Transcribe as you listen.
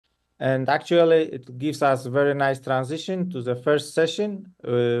And actually, it gives us a very nice transition to the first session,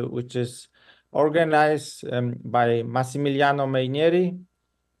 which is organized by Massimiliano Meinieri.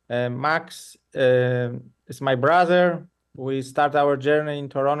 Max is my brother. We started our journey in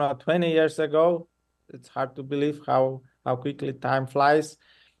Toronto 20 years ago. It's hard to believe how quickly time flies.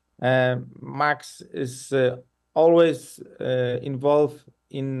 Max is always involved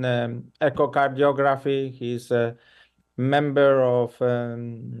in echocardiography. He's a member of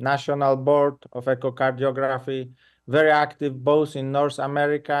National Board of Echocardiography, very active both in North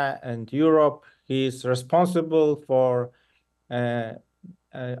America and Europe. He is responsible for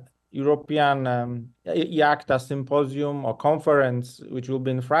European IACTA symposium or conference, which will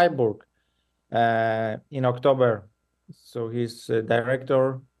be in Freiburg in October. So he's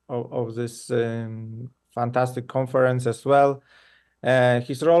director of this fantastic conference as well.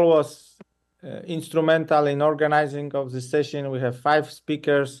 His role was instrumental in organizing of the session. We have 5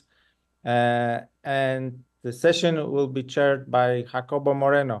 speakers, and the session will be chaired by Jacobo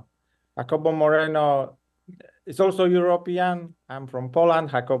Moreno. Jacobo Moreno is also European. I'm from Poland.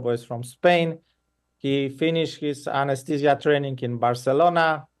 Jacobo is from Spain. He finished his anesthesia training in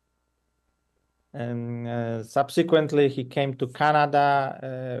Barcelona, and subsequently he came to Canada,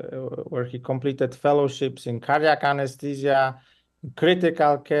 where he completed fellowships in cardiac anesthesia,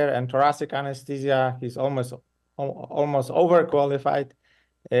 critical care, and thoracic anesthesia. He's almost overqualified.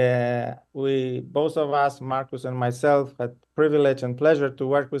 We, both of us, Marcus and myself, had privilege and pleasure to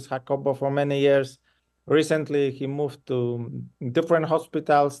work with Jacobo for many years. Recently, he moved to different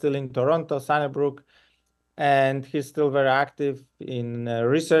hospitals, still in Toronto, Sunnybrook, and he's still very active in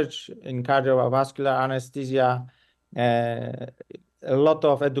research in cardiovascular anesthesia. A lot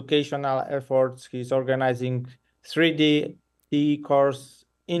of educational efforts. He's organizing 3D PE course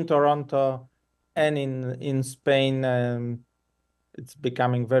in Toronto and in Spain. It's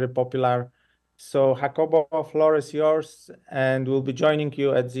becoming very popular. So Jacobo, floor is yours, and we'll be joining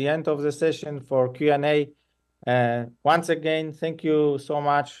you at the end of the session for Q&A. Once again, thank you so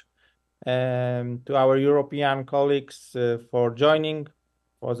much to our European colleagues for joining,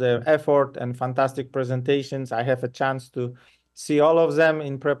 for their effort and fantastic presentations. I have a chance to see all of them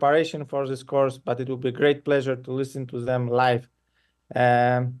in preparation for this course, but it will be a great pleasure to listen to them live.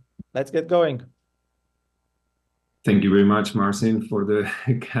 Let's get going. Thank you very much, Marcin, for the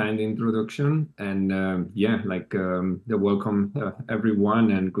kind introduction. And yeah, welcome everyone,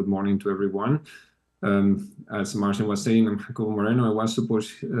 and good morning to everyone. As Marcin was saying, I'm Jacobo Moreno. I was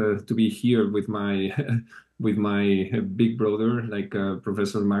supposed to be here with my big brother,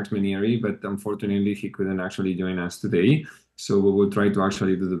 Professor Max Meinieri, but unfortunately he couldn't actually join us today. So we will try to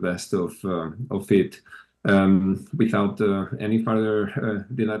actually do the best of it. Without any further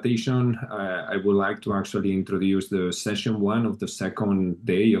dilatation, I would like to actually introduce the session 1 of the second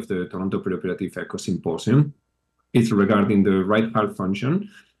day of the Toronto Preoperative Echo Symposium. It's regarding the right heart function,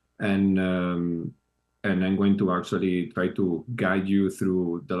 and I'm going to actually try to guide you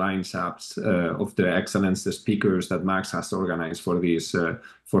through the lines ups of the excellence the speakers that Max has organized for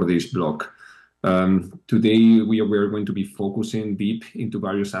this block. Today we are going to be focusing deep into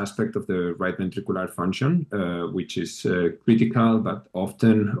various aspects of the right ventricular function, which is critical but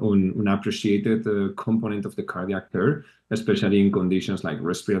often unappreciated component of the cardiac care, especially in conditions like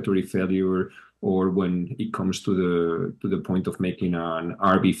respiratory failure or when it comes to the point of making an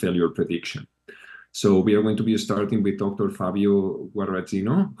RV failure prediction. So we are going to be starting with Dr. Fabio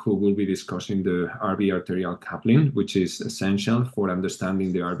Guarracino, who will be discussing the RV arterial coupling, which is essential for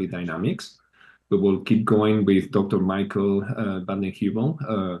understanding the RV dynamics. We will keep going with Dr. Michael van den Heuvel,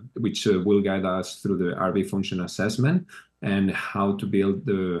 which will guide us through the RV function assessment and how to build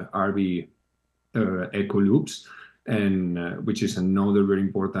the RV echo loops, and which is another very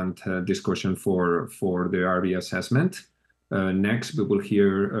important discussion for the RV assessment. Next, we will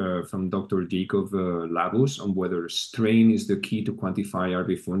hear from Dr. Jacob Labus on whether strain is the key to quantify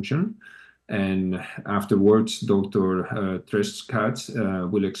RV function. And afterwards, Dr. Trescatz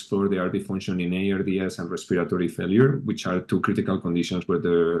will explore the RV function in ARDS and respiratory failure, which are 2 critical conditions where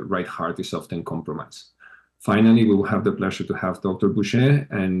the right heart is often compromised. Finally, we will have the pleasure to have Dr. Boucher,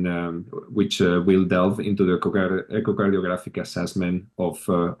 and which will delve into the echocardiographic assessment of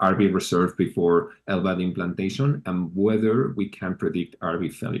RV reserve before LVAD implantation and whether we can predict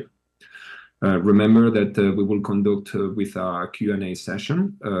RV failure. Remember that we will conduct with a Q&A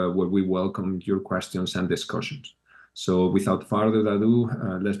session where we welcome your questions and discussions. So without further ado,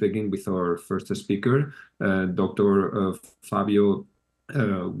 let's begin with our first speaker, Dr. Fabio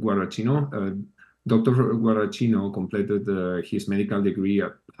Guarracino. Dr. Guarracino completed his medical degree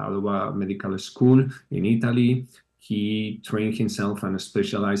at Padova Medical School in Italy. he trained himself and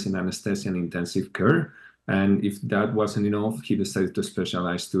specialized in anesthesia and intensive care. And if that wasn't enough, he decided to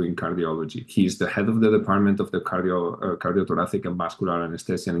specialize too in cardiology. He is the head of the department of the cardiothoracic and vascular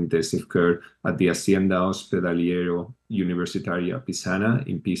anesthesia and intensive care at the Azienda Ospedaliero Universitaria Pisana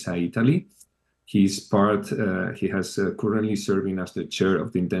in Pisa, Italy. He has currently serving as the chair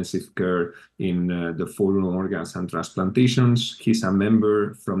of the intensive care in the Forum Organs and Transplantations. He's a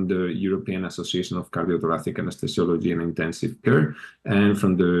member from the European Association of Cardiothoracic Anesthesiology and Intensive Care and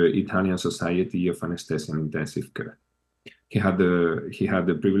from the Italian Society of Anesthesia and Intensive Care. He had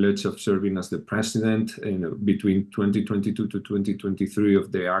the privilege of serving as the president between 2022 to 2023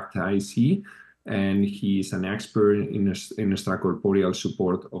 of the ACT-IC, and he is an expert in extracorporeal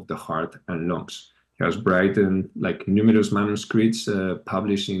support of the heart and lungs. He has written numerous manuscripts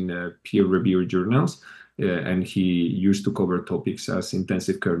published in peer-reviewed journals, and he used to cover topics as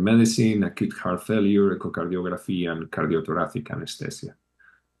intensive care medicine, acute heart failure, echocardiography, and cardiothoracic anesthesia.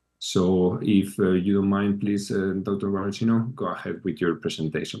 So if you don't mind, please, Dr. Guarracino, go ahead with your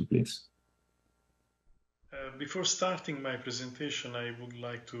presentation, please. Before starting my presentation, I would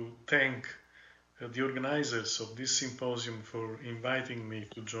like to thank the organizers of this symposium for inviting me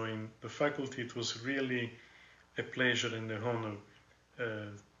to join the faculty. It was really a pleasure and an honor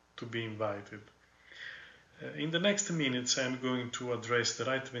to be invited. In the next minutes, I'm going to address the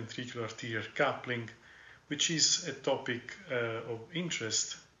right ventricular arterial coupling, which is a topic of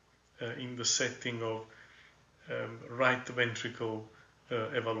interest in the setting of right ventricle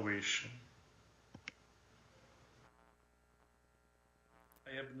evaluation.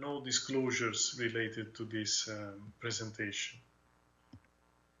 I have no disclosures related to this presentation.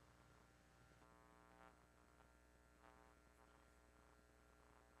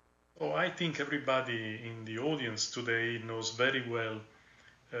 Oh, I think everybody in the audience today knows very well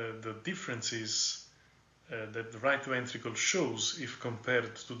the differences that the right ventricle shows if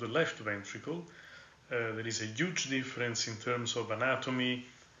compared to the left ventricle. There is a huge difference in terms of anatomy,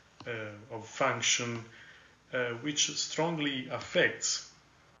 of function, which strongly affects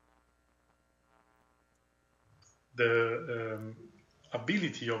the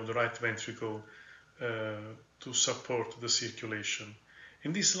ability of the right ventricle to support the circulation.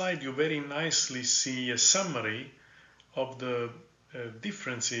 In this slide, you very nicely see a summary of the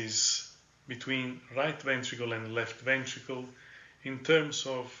differences between right ventricle and left ventricle in terms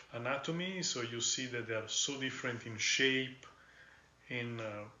of anatomy. So you see that they are so different in shape, in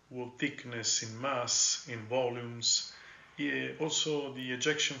wall thickness, in mass, in volumes. Also, the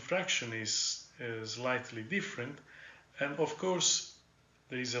ejection fraction is slightly different, and of course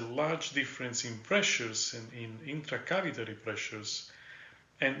there is a large difference in pressures and in intracavitary pressures,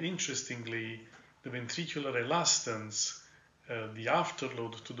 and interestingly the ventricular elastance, the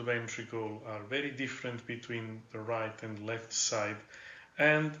afterload to the ventricle, are very different between the right and left side,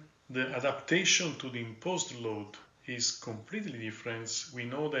 and the adaptation to the imposed load is completely different. We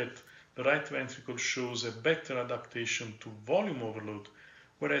know that the right ventricle shows a better adaptation to volume overload,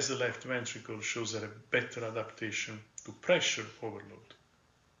 whereas the left ventricle shows a better adaptation to pressure overload.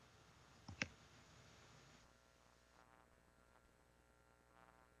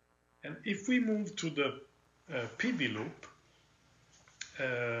 And if we move to the PB loop,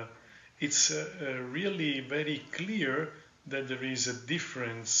 it's really very clear that there is a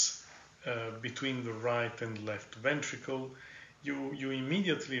difference between the right and left ventricle. You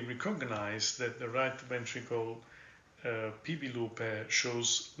immediately recognize that the right ventricle PB loop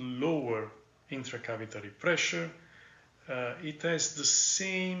shows lower intracavitary pressure. It has the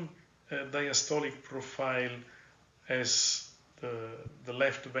same diastolic profile as the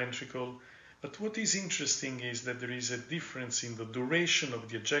left ventricle, but what is interesting is that there is a difference in the duration of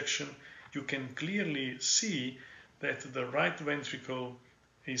the ejection. You can clearly see that the right ventricle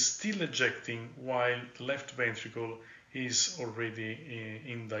is still ejecting while the left ventricle is already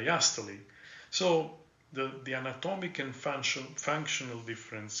in diastole. So the anatomic and functional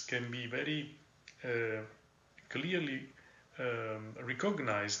difference can be very clearly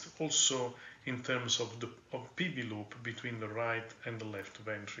recognized also in terms of PB loop between the right and the left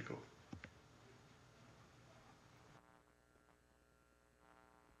ventricle.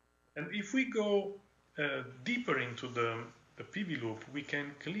 And if we go deeper into the PB loop, we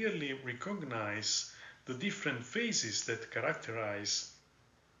can clearly recognize the different phases that characterize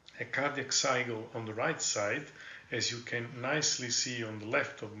a cardiac cycle on the right side, as you can nicely see on the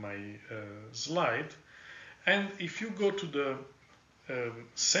left of my slide. And if you go to the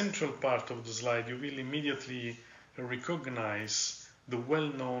central part of the slide, you will immediately recognize the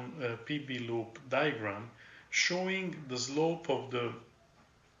well-known PB loop diagram showing the slope of the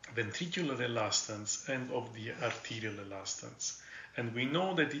ventricular elastance and of the arterial elastance. And we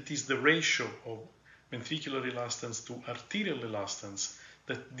know that it is the ratio of ventricular elastance to arterial elastance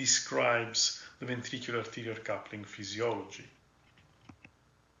that describes the ventricular-arterial coupling physiology.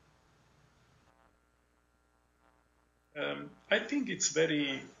 I think it's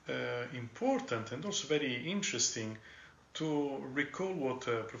very important and also very interesting to recall what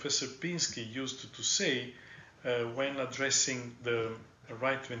Professor Pinsky used to say when addressing the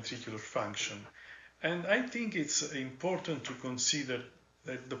right ventricular function. And I think it's important to consider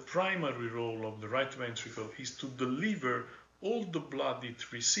that the primary role of the right ventricle is to deliver all the blood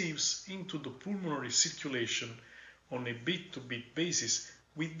it receives into the pulmonary circulation on a bit-to-bit basis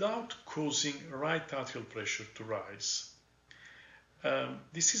without causing right atrial pressure to rise.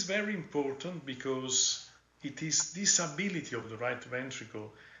 This is very important because it is this ability of the right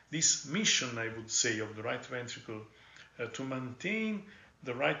ventricle, this mission, I would say, of the right ventricle to maintain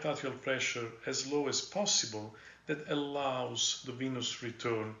the right atrial pressure as low as possible that allows the venous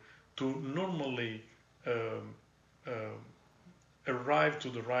return to normally arrive to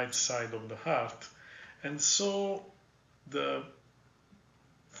the right side of the heart. And so the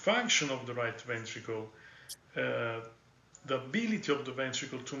function of the right ventricle, the ability of the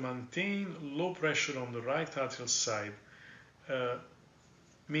ventricle to maintain low pressure on the right atrial side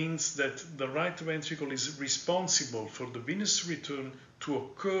means that the right ventricle is responsible for the venous return to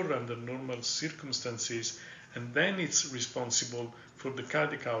occur under normal circumstances, and then it's responsible for the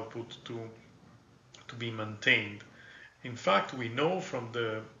cardiac output to be maintained. In fact, we know from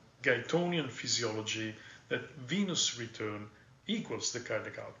the Guytonian physiology that venous return equals the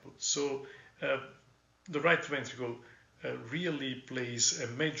cardiac output. So the right ventricle really plays a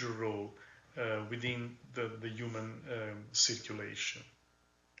major role within the human circulation.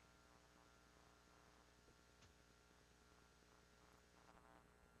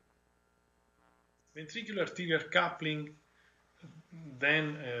 Ventricular arterial coupling,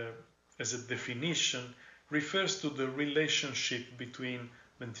 then, as a definition, refers to the relationship between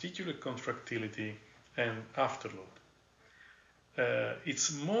ventricular contractility and afterload.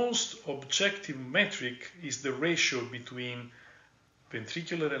 Its most objective metric is the ratio between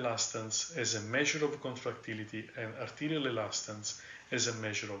ventricular elastance as a measure of contractility and arterial elastance as a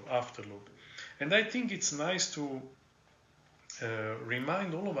measure of afterload. And I think it's nice to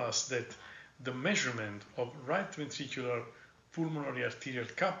remind all of us that the measurement of right ventricular pulmonary arterial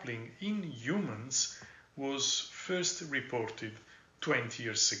coupling in humans was first reported 20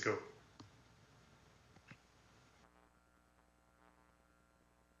 years ago.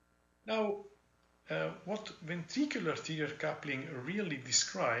 Now, what ventricular arterial coupling really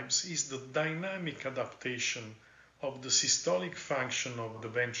describes is the dynamic adaptation of the systolic function of the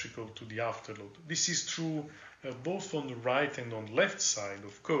ventricle to the afterload. This is true both on the right and on the left side,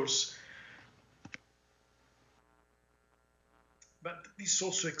 of course, but this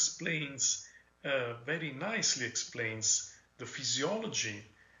also explains, very nicely explains the physiology,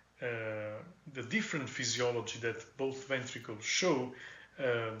 the different physiology that both ventricles show.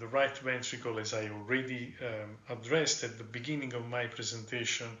 The right ventricle, as I already addressed at the beginning of my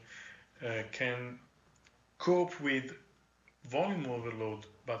presentation, can cope with volume overload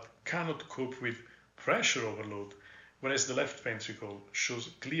but cannot cope with pressure overload, whereas the left ventricle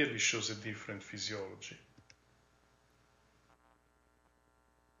clearly shows a different physiology.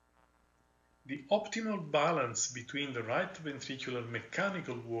 The optimal balance between the right ventricular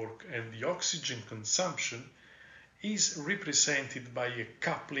mechanical work and the oxygen consumption is represented by a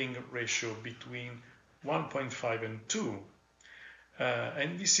coupling ratio between 1.5 and 2.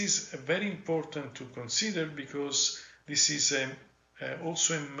 And this is very important to consider because this is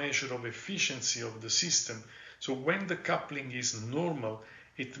also a measure of efficiency of the system. So when the coupling is normal,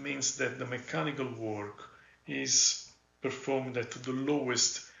 it means that the mechanical work is performed at the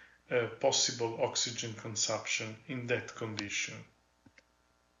lowest possible oxygen consumption in that condition.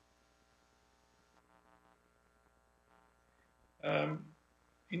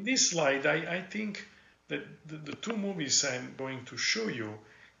 In this slide, I think that the two movies I'm going to show you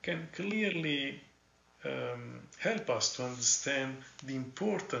can clearly help us to understand the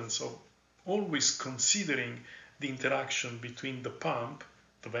importance of always considering the interaction between the pump,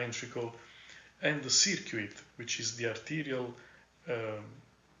 the ventricle, and the circuit, which is the arterial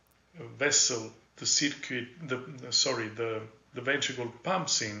vessel, the circuit, the ventricle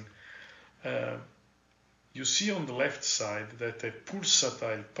pumps in. You see on the left side that a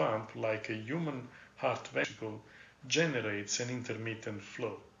pulsatile pump, like a human heart ventricle, generates an intermittent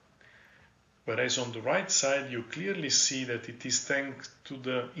flow. Whereas on the right side, you clearly see that it is thanks to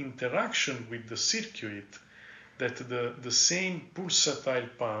the interaction with the circuit that the same pulsatile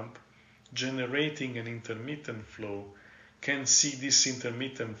pump generating an intermittent flow can see this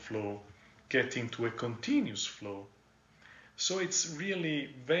intermittent flow get into a continuous flow. So it's really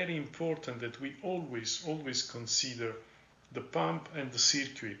very important that we always consider the pump and the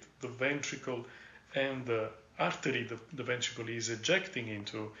circuit, the ventricle and the artery the ventricle is ejecting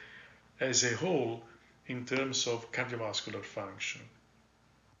into as a whole in terms of cardiovascular function.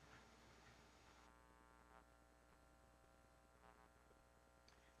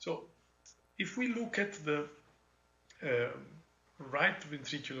 So if we look at the right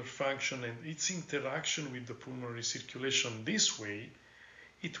ventricular function and its interaction with the pulmonary circulation this way,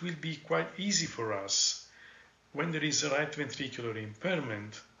 it will be quite easy for us when there is a right ventricular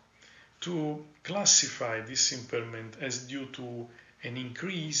impairment to classify this impairment as due to an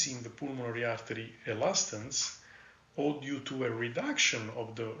increase in the pulmonary artery elastance or due to a reduction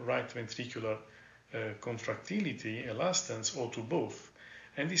of the right ventricular contractility, elastance, or to both.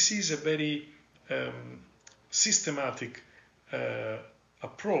 And this is a very systematic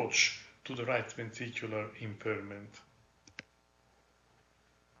approach to the right ventricular impairment.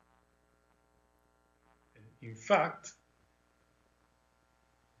 In fact,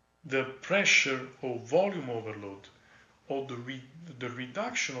 the pressure or volume overload or the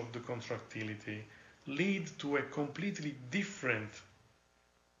reduction of the contractility lead to a completely different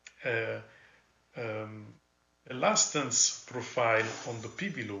elastance profile on the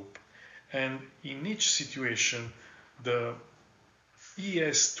PV loop, and in each situation the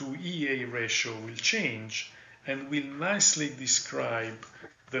ES to EA ratio will change and will nicely describe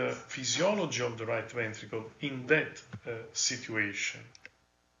the physiology of the right ventricle in that situation.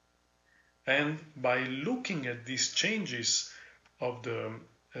 And by looking at these changes of the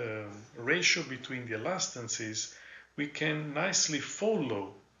ratio between the elastances, we can nicely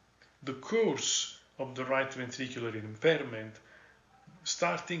follow the course of the right ventricular impairment,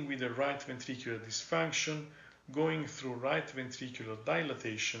 starting with the right ventricular dysfunction, going through right ventricular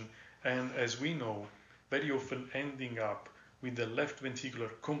dilatation, and as we know, very often ending up with the left ventricular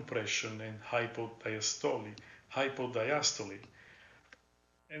compression and hypodiastole.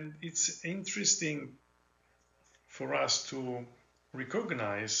 And it's interesting for us to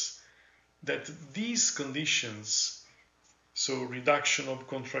recognize that these conditions, so reduction of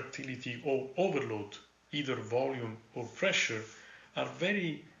contractility or overload, either volume or pressure, are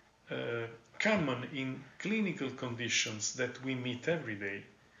very common in clinical conditions that we meet every day.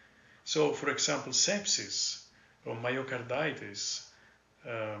 So, for example, sepsis or myocarditis,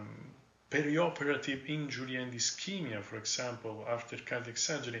 perioperative injury and ischemia, for example, after cardiac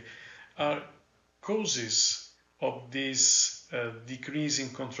surgery, are causes of this decrease in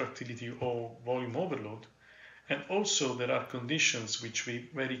contractility or volume overload. And also there are conditions which we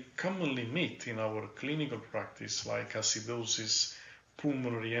very commonly meet in our clinical practice, like acidosis,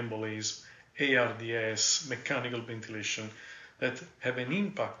 pulmonary embolism, ARDS, mechanical ventilation, that have an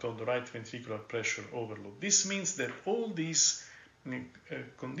impact on the right ventricular pressure overload. This means that all these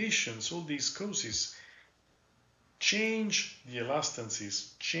conditions, all these causes, change the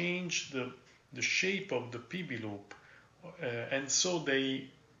elastancies, change the shape of the PV loop, and so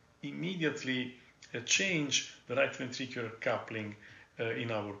they immediately change the right ventricular coupling in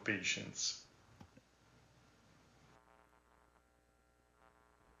our patients.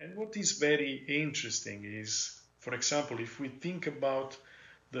 And what is very interesting is, for example, if we think about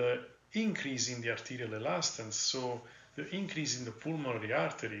the increase in the arterial elastance, so the increase in the pulmonary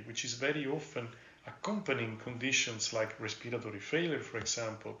artery, which is very often accompanying conditions like respiratory failure, for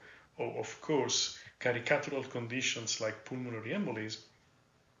example, or of course caricatural conditions like pulmonary embolism,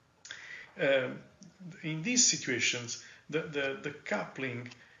 in these situations the coupling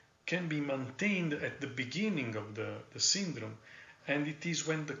can be maintained at the beginning of the syndrome, and it is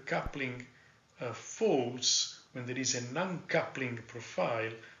when the coupling falls, when there is a non-coupling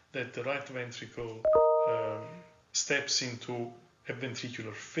profile, that the right ventricle steps into a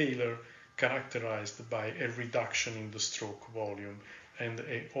ventricular failure characterized by a reduction in the stroke volume and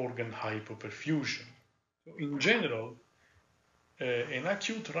an organ hypoperfusion. So in general, an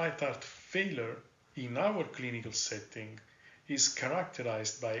acute right heart failure in our clinical setting is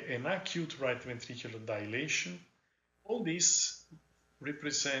characterized by an acute right ventricular dilation. All this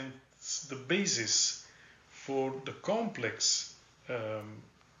represents the basis for the complex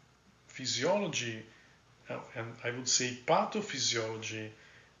physiology and I would say pathophysiology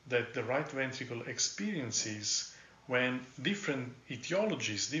that the right ventricle experiences when different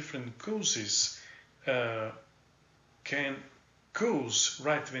etiologies, different causes can cause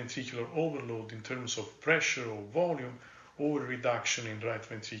right ventricular overload in terms of pressure or volume or reduction in right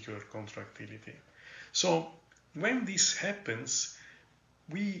ventricular contractility. So when this happens,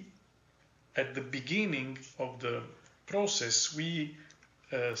 we, at the beginning of the process, we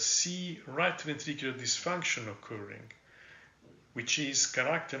see right ventricular dysfunction occurring, which is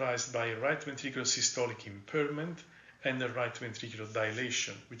characterized by right ventricular systolic impairment and a right ventricular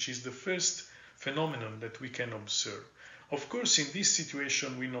dilation, which is the first phenomenon that we can observe. Of course, in this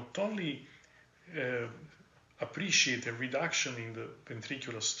situation, we not only appreciate a reduction in the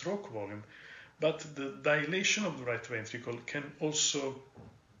ventricular stroke volume, but the dilation of the right ventricle can also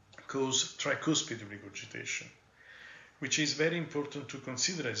cause tricuspid regurgitation, which is very important to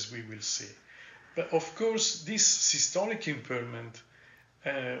consider, as we will see. But of course, this systolic impairment,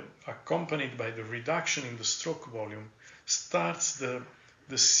 accompanied by the reduction in the stroke volume, starts the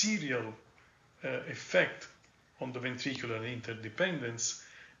serial effect on the ventricular interdependence,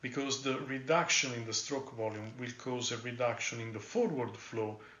 because the reduction in the stroke volume will cause a reduction in the forward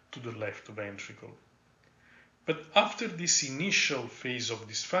flow to the left ventricle. But after this initial phase of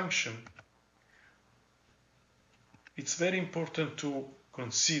dysfunction, it's very important to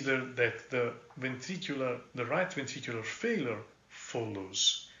consider that the right ventricular failure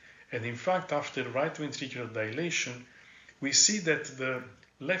follows. And in fact, after right ventricular dilation, we see that the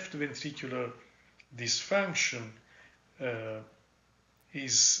left ventricular dysfunction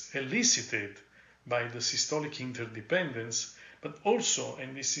is elicited by the systolic interdependence, but also,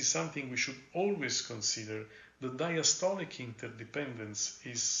 and this is something we should always consider, the diastolic interdependence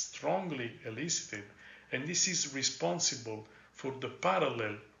is strongly elicited, and this is responsible for the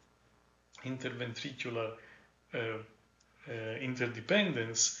parallel interventricular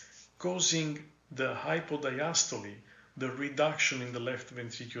interdependence, causing the hypodiastole, the reduction in the left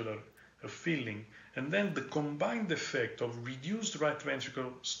ventricular filling, and then the combined effect of reduced right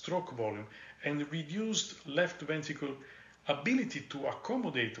ventricle stroke volume and reduced left ventricle ability to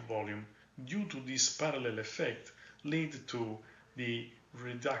accommodate volume due to this parallel effect lead to the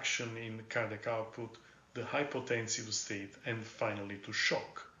reduction in cardiac output, the hypotensive state, and finally to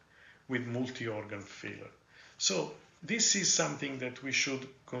shock with multi-organ failure. So this is something that we should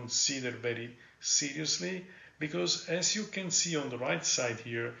consider very seriously, because as you can see on the right side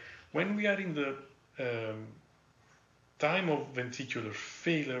here, when we are in the time of ventricular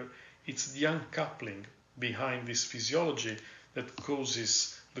failure, it's the uncoupling behind this physiology that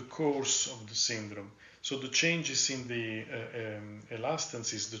causes the course of the syndrome. So the changes in the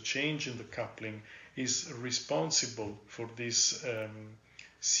elastancies, the change in the coupling is responsible for this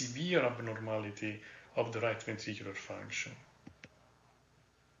severe abnormality of the right ventricular function.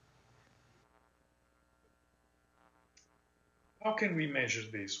 How can we measure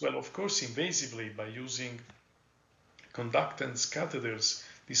this? Well, of course, invasively by using conductance catheters,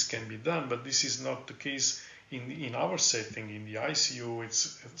 this can be done, but this is not the case in our setting. In the ICU,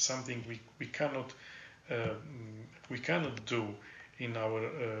 it's something we cannot do in our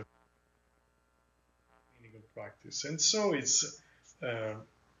clinical practice. And so it's a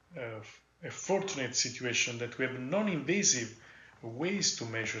fortunate situation that we have non-invasive ways to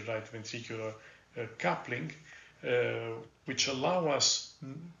measure right ventricular coupling, which allow us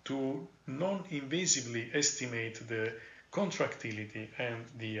to non-invasively estimate the contractility and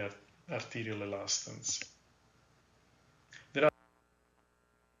the arterial elastance. There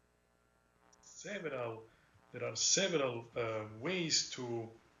are several ways to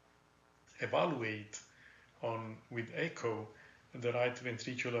evaluate with echo the right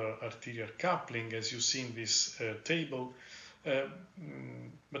ventricular arterial coupling, as you see in this table.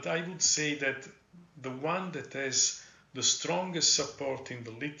 But I would say that the one that has the strongest support in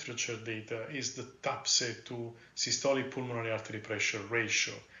the literature data is the TPES to systolic pulmonary artery pressure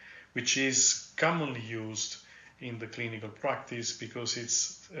ratio, which is commonly used in the clinical practice because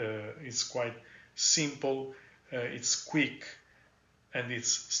it's quite simple, it's quick, and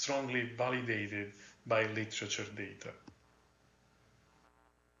it's strongly validated by literature data.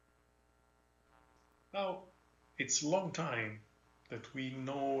 Now, it's a long time that we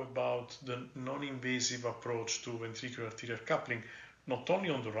know about the non-invasive approach to ventricular arterial coupling, not only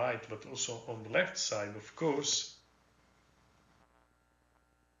on the right, but also on the left side, of course.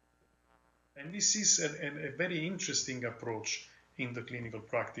 And this is a very interesting approach in the clinical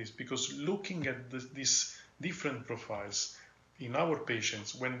practice, because looking at these different profiles in our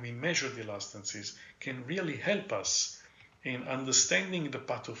patients when we measure the elastancies can really help us in understanding the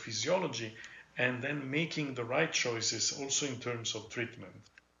pathophysiology and then making the right choices also in terms of treatment.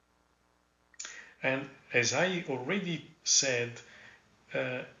 And as I already said,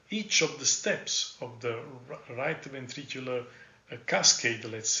 each of the steps of the right ventricular cascade,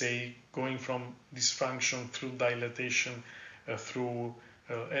 let's say, going from dysfunction through dilatation, through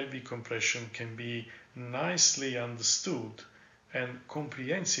LV compression can be nicely understood and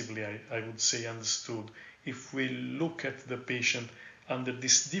comprehensively, I would say, understood if we look at the patient under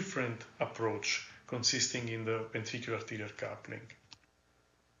this different approach consisting in the ventricular arterial coupling.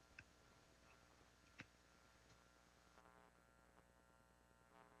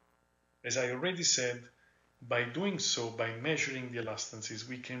 As I already said, by doing so, by measuring the elastancies,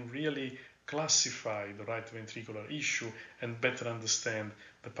 we can really classify the right ventricular issue and better understand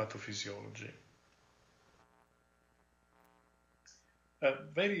the pathophysiology.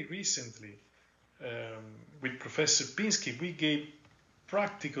 Very recently, with Professor Pinsky, we gave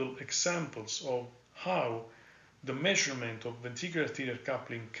practical examples of how the measurement of ventricular arterial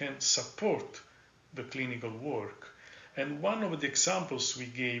coupling can support the clinical work. And one of the examples we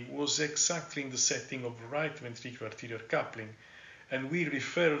gave was exactly in the setting of right ventricular arterial coupling. And we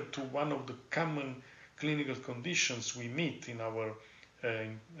referred to one of the common clinical conditions we meet in our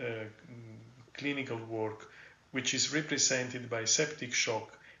clinical work, which is represented by septic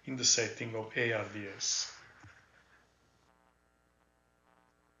shock in the setting of ARDS.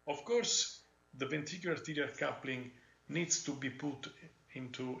 Of course, the ventricular arterial coupling needs to be put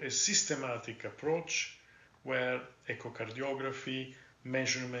into a systematic approach where echocardiography,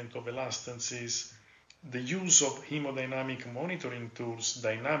 measurement of elastancies, the use of hemodynamic monitoring tools,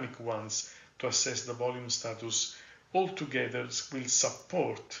 dynamic ones, to assess the volume status, altogether will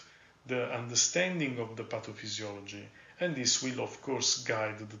support the understanding of the pathophysiology, and this will, of course,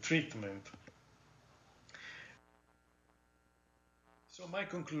 guide the treatment. So my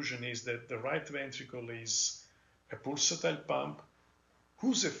conclusion is that the right ventricle is a pulsatile pump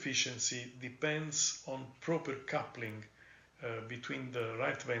whose efficiency depends on proper coupling between the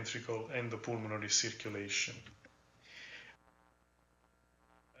right ventricle and the pulmonary circulation.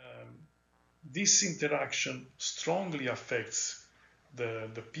 This interaction strongly affects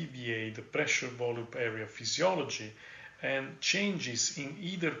the PVA, the pressure volume area physiology, and changes in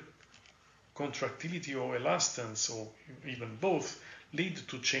either contractility or elastance, or even both, lead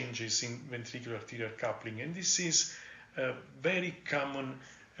to changes in ventricular arterial coupling. And this is very common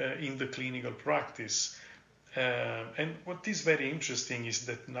in the clinical practice. And what is very interesting is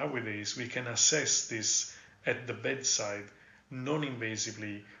that nowadays we can assess this at the bedside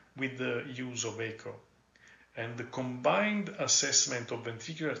non-invasively with the use of echo. And the combined assessment of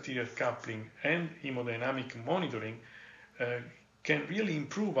ventricular arterial coupling and hemodynamic monitoring can really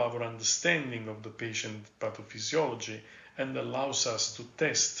improve our understanding of the patient pathophysiology and allows us to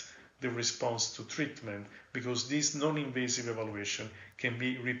test the response to treatment, because this non-invasive evaluation can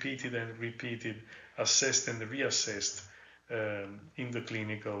be repeated and repeated, assessed and reassessed during the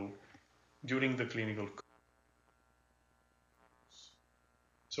clinical course.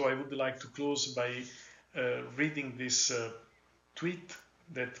 So I would like to close by reading this tweet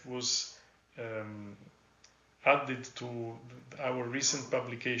that was added to our recent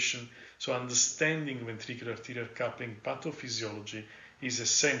publication. So understanding ventricular arterial coupling pathophysiology is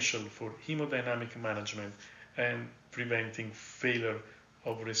essential for hemodynamic management and preventing failure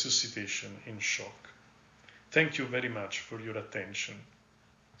of resuscitation in shock. Thank you very much for your attention.